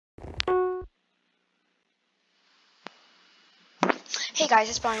Hey guys,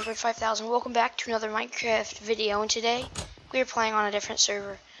 it's Bountyboy 5000. Welcome back to another Minecraft video, and today we are playing on a different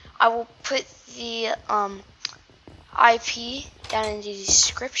server. I will put the IP down in the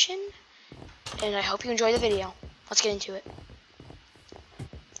description, and I hope you enjoy the video. Let's get into it.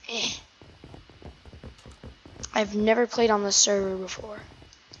 I've never played on this server before.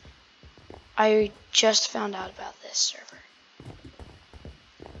 I just found out about this server.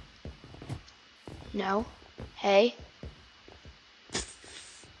 No? Hey?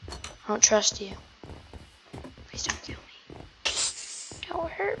 I don't trust you. Please don't kill me. Don't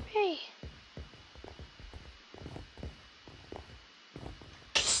hurt me.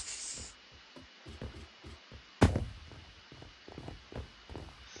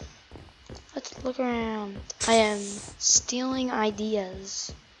 Let's look around. I am stealing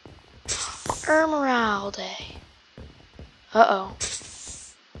ideas. Emerald. Uh-oh.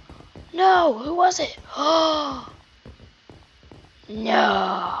 No, who was it? Oh.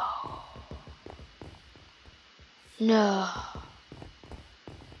 No. No.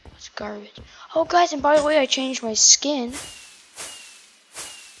 It's garbage. Oh, guys, and by the way, I changed my skin.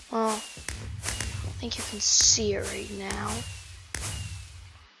 Well, I think you can see it right now.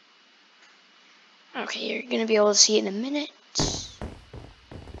 Okay, you're gonna be able to see it in a minute.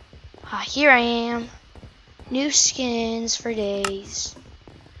 Here I am. New skins for days.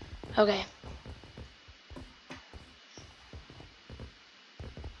 Okay.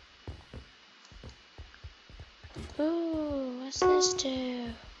 Ooh, what's this do?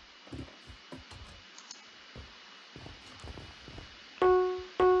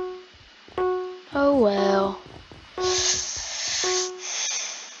 Oh well.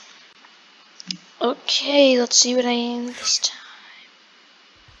 Okay, let's see what I am this time.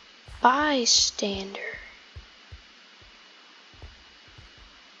 Bystander.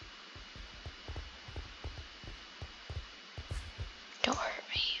 Don't hurt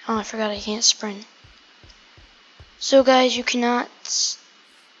me. Oh, I forgot I can't sprint. So guys, you cannot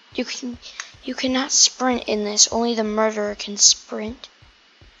sprint in this. Only the murderer can sprint.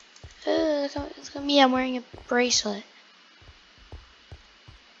 Look at me, I'm wearing a bracelet.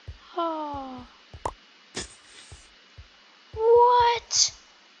 Oh. What?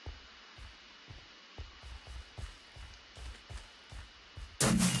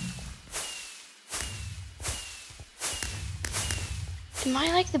 Am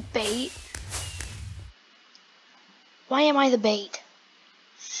I like the bait? Why am I the bait?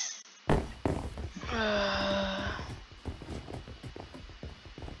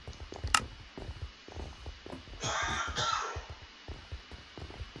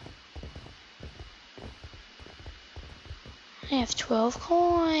 I have 12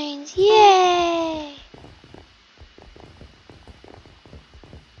 coins. Yay!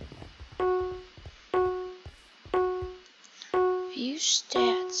 View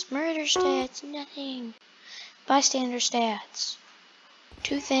stats. Murder stats. Nothing. Bystander stats.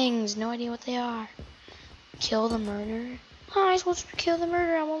 2 things. No idea what they are. Kill the murderer. How am I supposed to kill the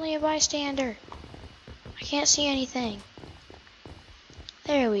murderer? I'm only a bystander. I can't see anything.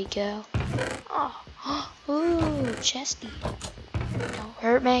 There we go. Oh. Ooh, chesty. Don't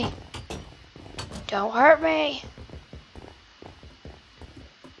hurt me. Don't hurt me. I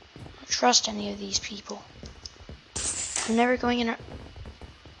don't trust any of these people. I'm never going in a...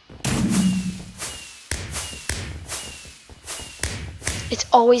 It's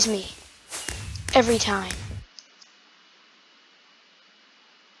always me. Every time.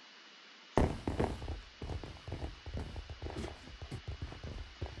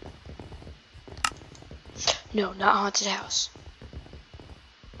 No, not haunted house.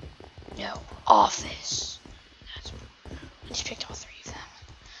 No, office. I just picked all 3 of them.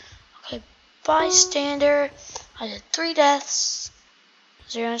 Okay, bystander. I did 3 deaths.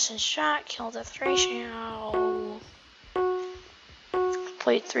 0 innocent shot. Kill death ratio.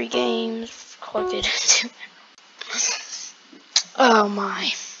 Played 3 games. Collected 2 emeralds. Oh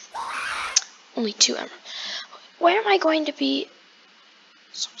my. Only 2 emeralds. Where am I going to be?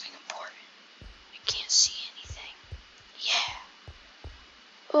 Something important. I can't see anything. Yeah.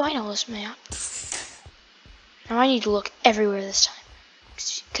 Oh, I know this map. Now I need to look everywhere this time.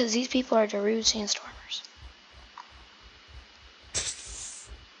 Because these people are Darude Sandstormers.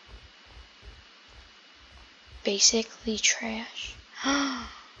 Basically trash.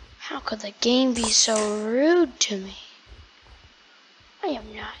 How could the game be so rude to me? I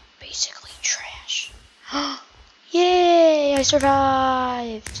am not basically trash. Yay! I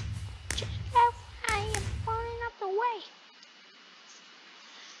survived! I am falling up the way.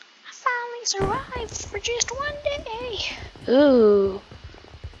 I finally survived for just 1 day. Ooh.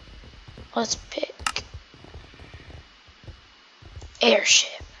 Let's pick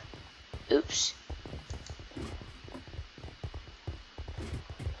Airship. Oops.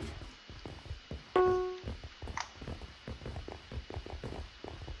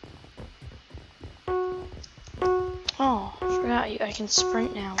 Oh, I forgot I can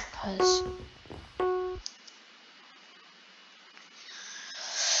sprint now because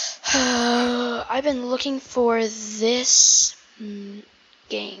I've been looking for this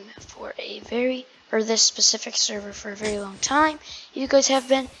game for this specific server for a very long time. You guys have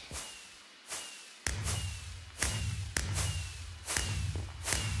been.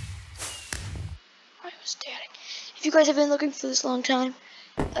 I was static. If you guys have been looking for this long time,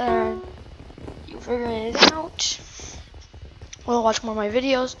 you figured it out. Well, watch more of my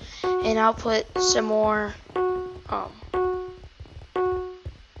videos, and I'll put some more.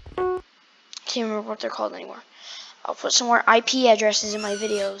 Can't remember what they're called anymore. I'll put some more IP addresses in my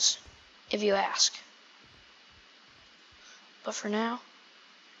videos, if you ask. But for now,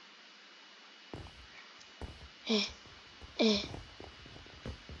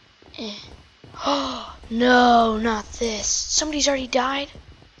 Oh, no, not this. Somebody's already died?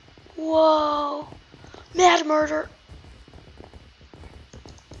 Whoa. Mad murder.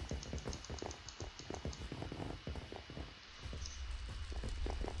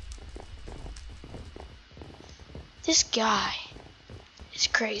 This guy is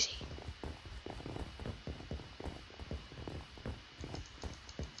crazy.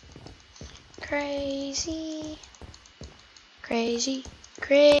 Crazy. Crazy.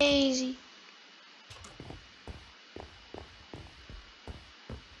 Crazy.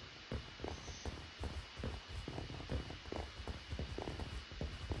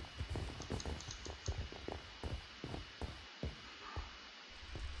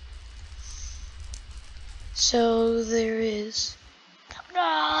 So there is that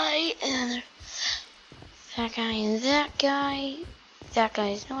guy and that guy and that guy. That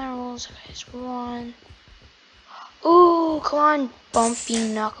guy's no emeralds, that guy's one. Ooh, come on, Bumpy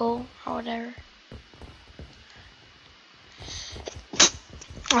Knuckle or whatever.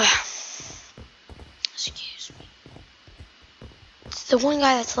 Excuse me. It's the one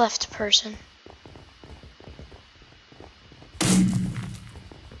guy that's left person.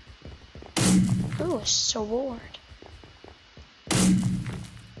 Ooh, a sword.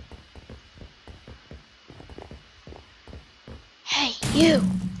 Hey, you!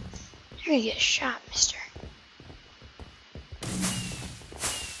 You're gonna get shot, mister.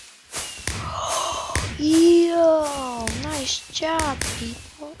 Yo! Nice job,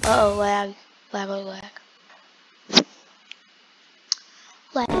 people. Uh-oh, lag. Lag. Lag.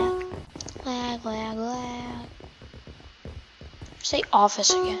 Say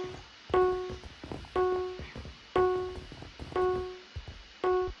office again.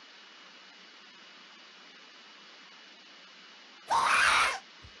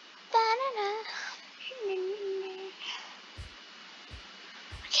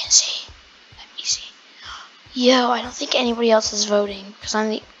 Yo, I don't think anybody else is voting because I'm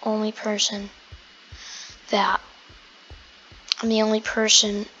the only person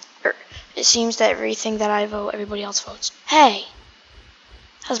it seems that everything that I vote, everybody else votes. Hey,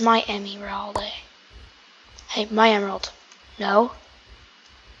 how's my emerald? Hey, my emerald. No.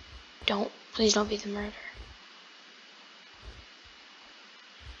 Please don't be the murderer.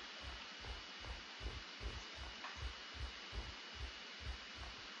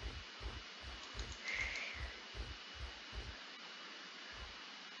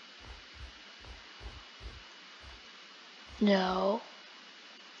 No.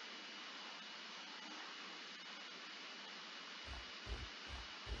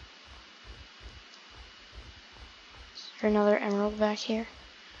 Is there another emerald back here?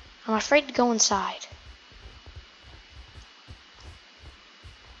 I'm afraid to go inside.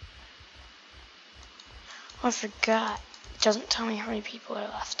 Oh, I forgot. It doesn't tell me how many people are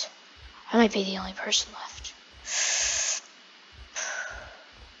left. I might be the only person left.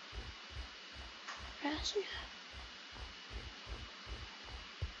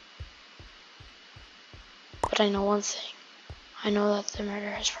 But I know one thing. I know that the murder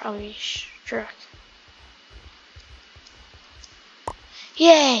has probably struck.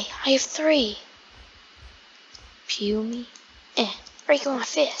 Yay! I have 3. Pew me. Break with my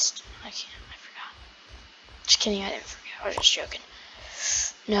fist. I forgot. Just kidding, I didn't forget. I was just joking.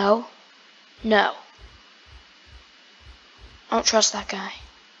 No. I don't trust that guy.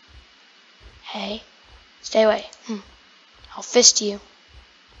 Hey. Stay away. I'll fist you.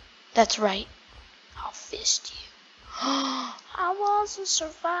 That's right. I'll fist you. I was a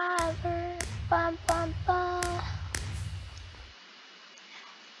survivor. Bum, bum, bum.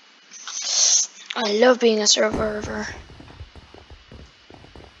 I love being a survivor.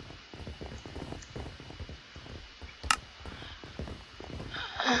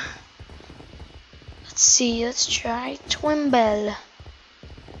 see, let's try Twimble.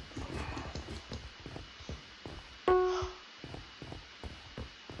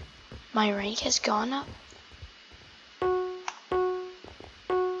 My rank has gone up.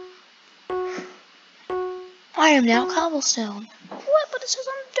 I am now cobblestone. What? But it says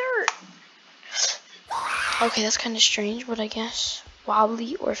I'm dirt. Okay, that's kind of strange, but I guess.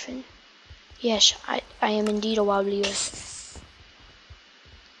 Wobbly orphan. Yes, I am indeed a wobbly orphan.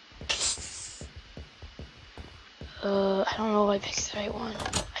 I don't know if I picked the right one.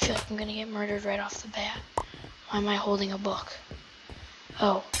 I feel like I'm gonna get murdered right off the bat. Why am I holding a book?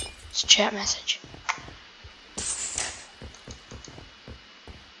 Oh, it's a chat message.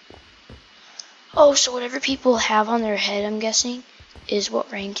 Oh, so whatever people have on their head, I'm guessing, is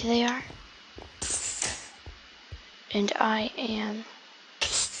what rank they are. And I am...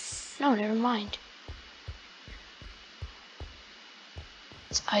 No, never mind.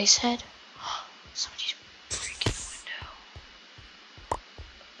 It's Icehead. Somebody's breaking the window.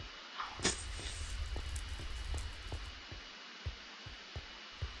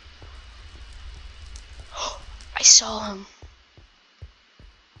 I saw him.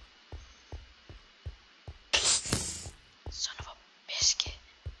 Son of a biscuit.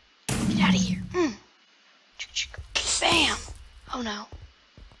 Get out of here. Bam. Oh no.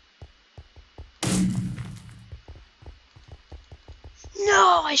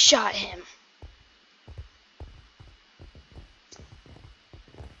 No, I shot him.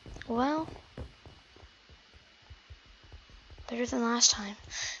 Well, better than last time.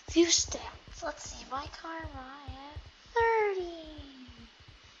 Few stats. Let's see, my karma, I have 30.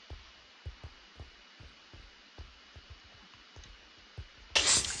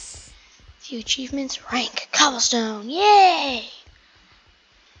 Few achievements, rank, cobblestone, yay!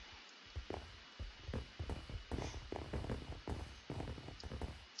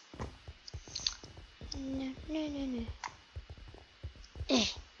 No.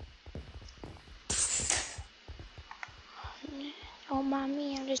 Oh,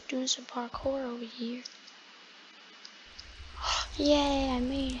 mommy, I'm just doing some parkour over here. Yay, I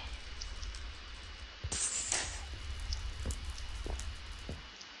made it.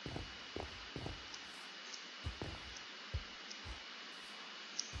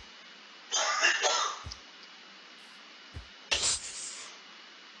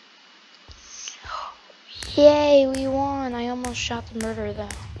 Yay, we won. I almost shot the murderer, though.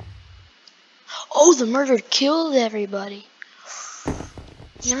 Oh, the murderer killed everybody.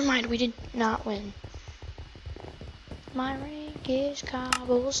 Never mind, we did not win. My rank is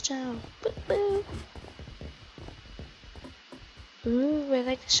cobblestone. Boo boo. Ooh, I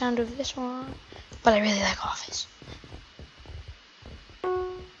like the sound of this one. But I really like Office.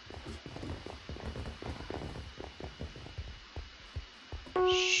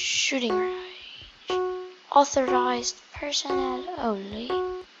 Shooting range. Authorized personnel only.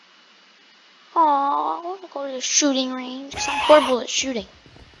 Aww, I want to go to the shooting range because I'm horrible at shooting.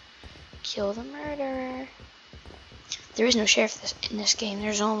 Kill the murderer. There is no sheriff in this game.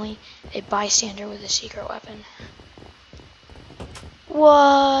 There's only a bystander with a secret weapon.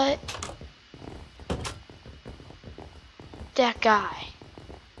 What? That guy.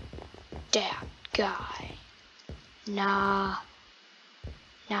 That guy. Nah.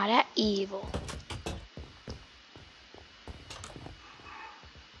 Not that evil.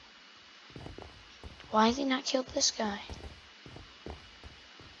 Why has he not killed this guy?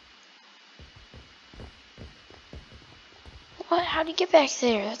 What? How'd he get back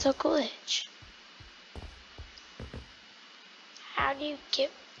there? That's a glitch. How do you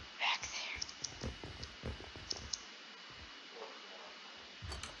get back there?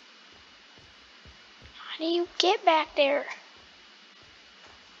 How do you get back there?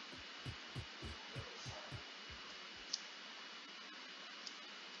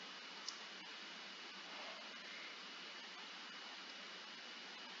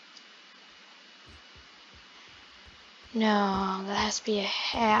 No, that has to be a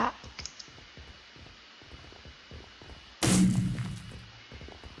hack.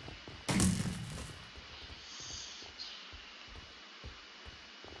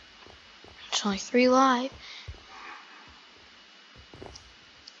 There's only 3 live.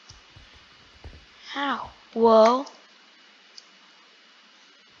 How? Whoa.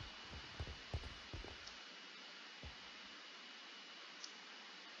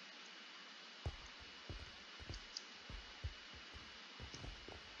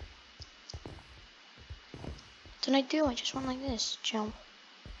 What did I do? I just went like this. Jump.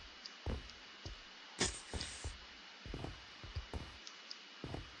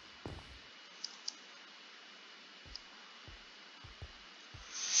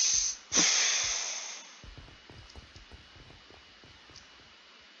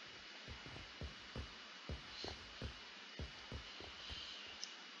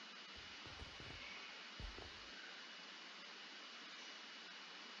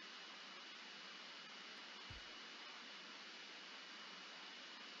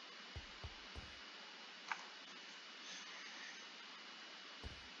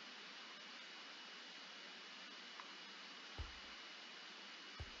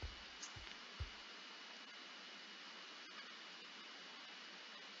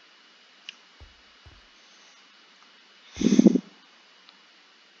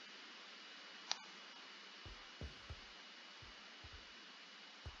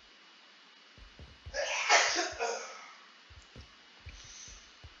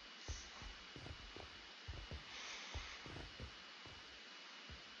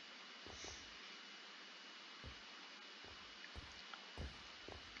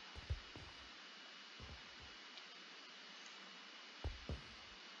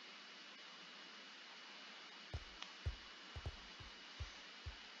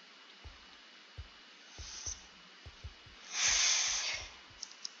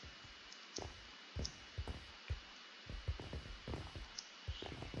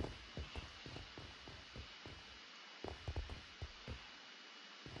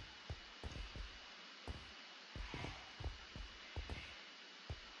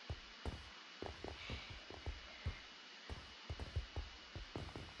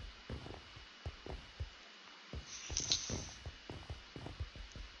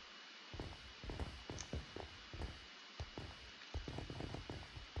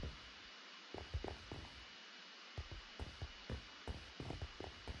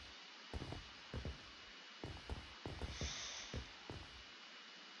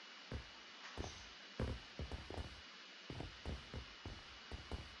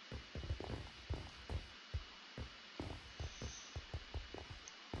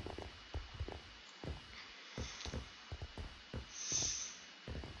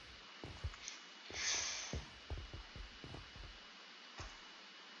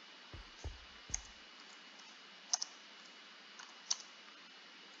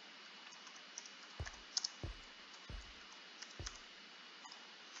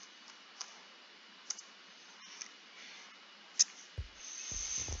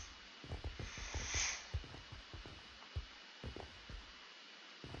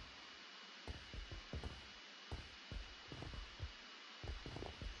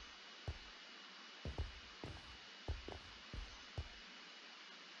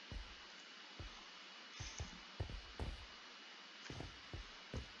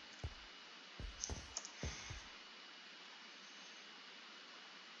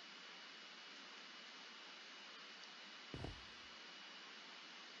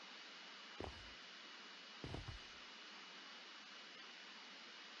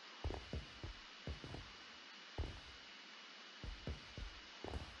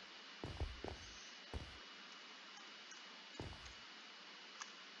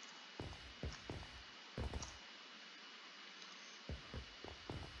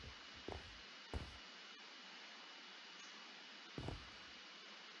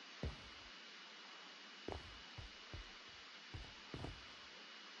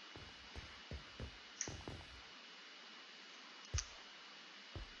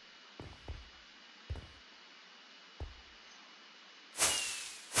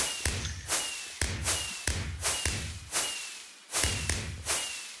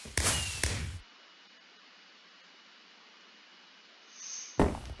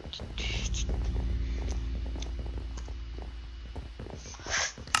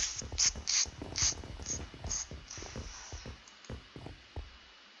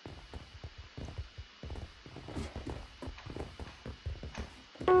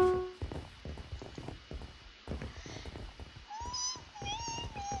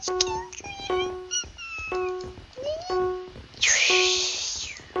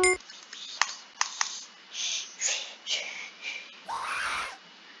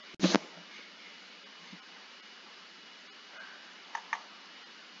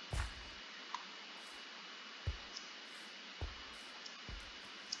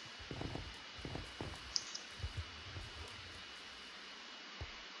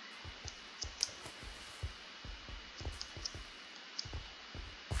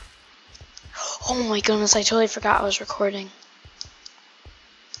 Oh my goodness, I totally forgot I was recording.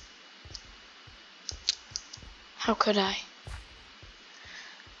 How could I?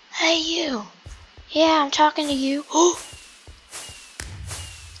 Hey, you. Yeah, I'm talking to you. Oh!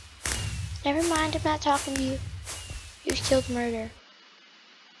 Never mind, I'm not talking to you. You killed murder.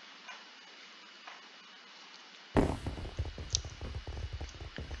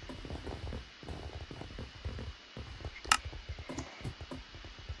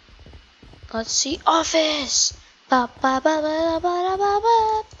 Let's see. Office! Ba ba ba ba ba ba ba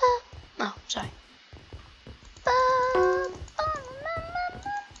ba. Oh, sorry.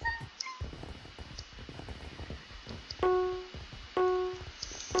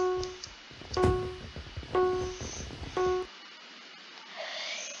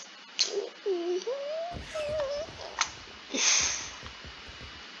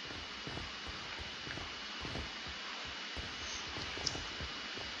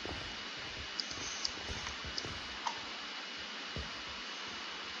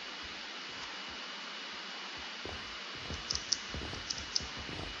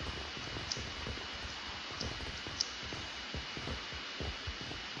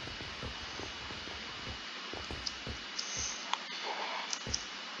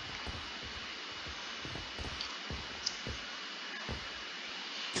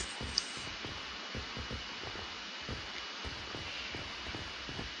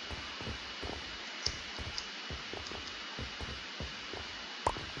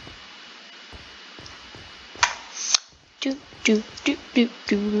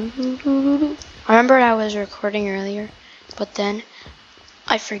 I remembered I was recording earlier, but then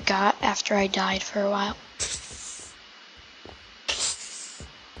I forgot after I died for a while.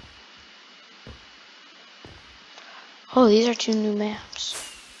 Oh, these are 2 new maps.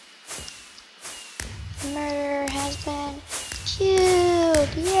 Murder has been killed!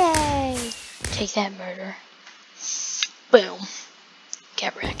 Yay! Take that, murder. Boom.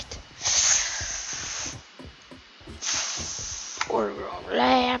 Get wrecked. Foreground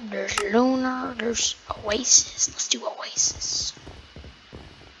lab, there's Lunar, there's Oasis. Let's do Oasis.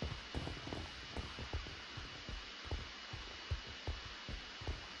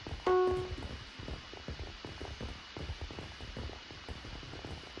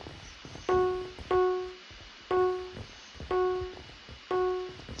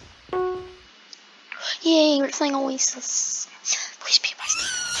 Yay, we're playing Oasis. Please be my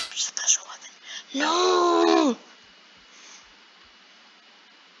special weapon. No!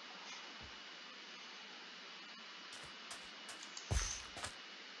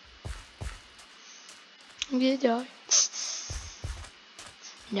 I'm gonna die.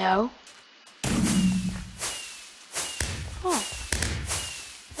 No. Oh.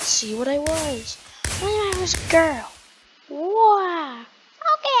 Let's see what I was. When I was a girl. Wow.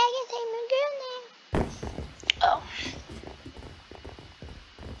 Okay, I guess I'm a girl now. Oh.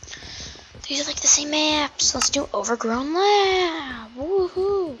 These are like the same maps. Let's do Overgrown Lab.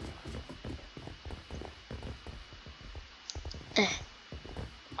 Woohoo.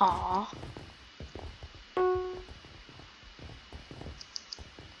 Aw.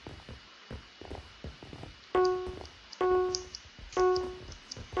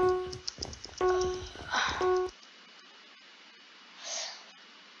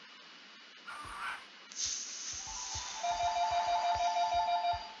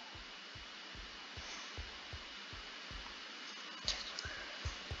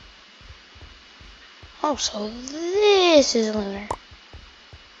 Oh, so this is Lunar.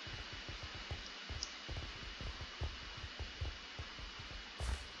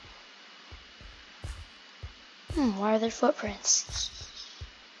 Why are there footprints?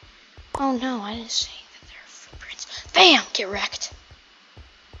 Oh no, I didn't say that there are footprints. Bam! Get wrecked.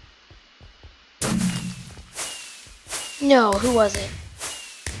 No, who was it?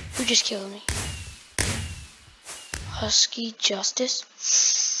 Who just killed me? Husky Justice?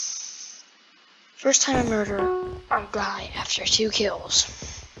 First time I murder, I die after 2 kills.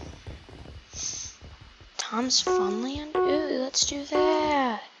 Tom's Funland? Ooh, let's do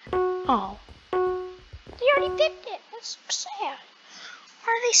that. Oh. They already picked it. That's so sad.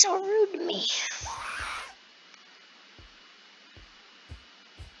 Why are they so rude to me?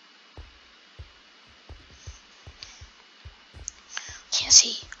 Can't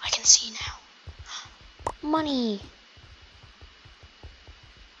see. I can see now. Money.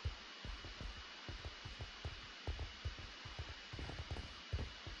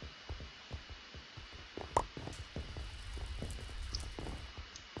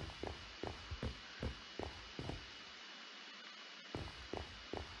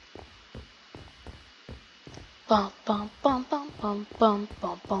 Bum bum bum bum bum bum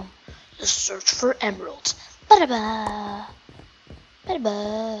bum bum. The search for emeralds. Ba-da-ba.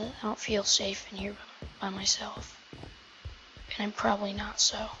 Ba-da-ba. I don't feel safe in here by myself. And I'm probably not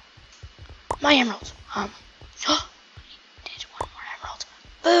so. My emerald. I need one more emerald.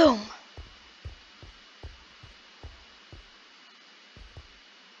 Boom.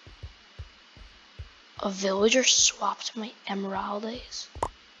 A villager swapped my emeralds.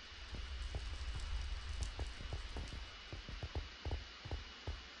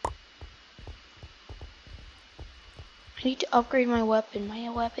 I need to upgrade my weapon. My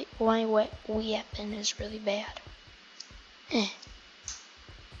weapon is really bad. I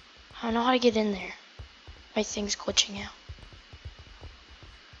don't know how to get in there. My thing's glitching out.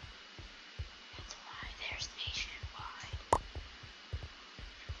 That's why there's nationwide.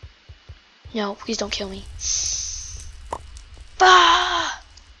 No, please don't kill me. Bah!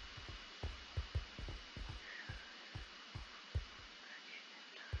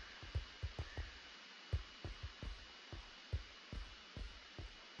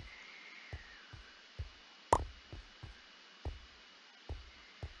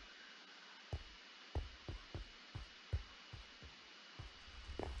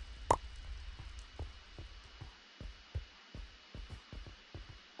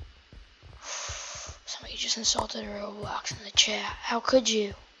 Somebody just insulted a Roblox in the chat. How could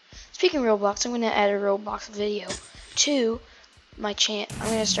you? Speaking of Roblox, I'm going to add a Roblox video to my channel. I'm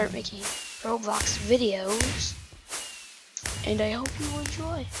going to start making Roblox videos. And I hope you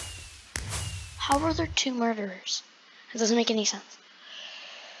enjoy. How are there 2 murderers? It doesn't make any sense.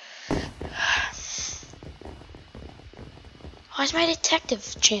 Why is my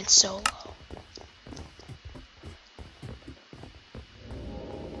detective chance so low?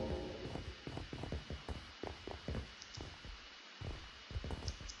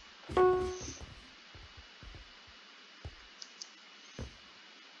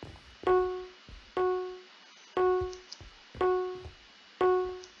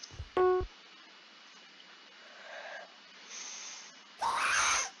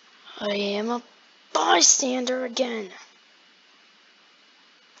 I am a bystander again.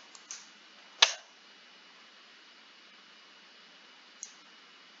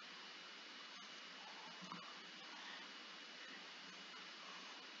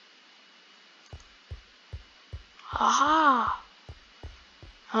 Aha!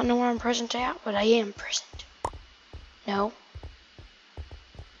 I don't know where I'm present at, but I am present. No.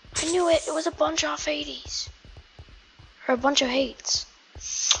 I knew it. It was a bunch off 80s. Or a bunch of hates.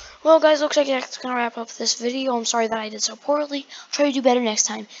 Well, guys, looks like that's going to wrap up this video. I'm sorry that I did so poorly. I'll try to do better next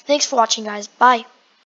time. Thanks for watching, guys. Bye.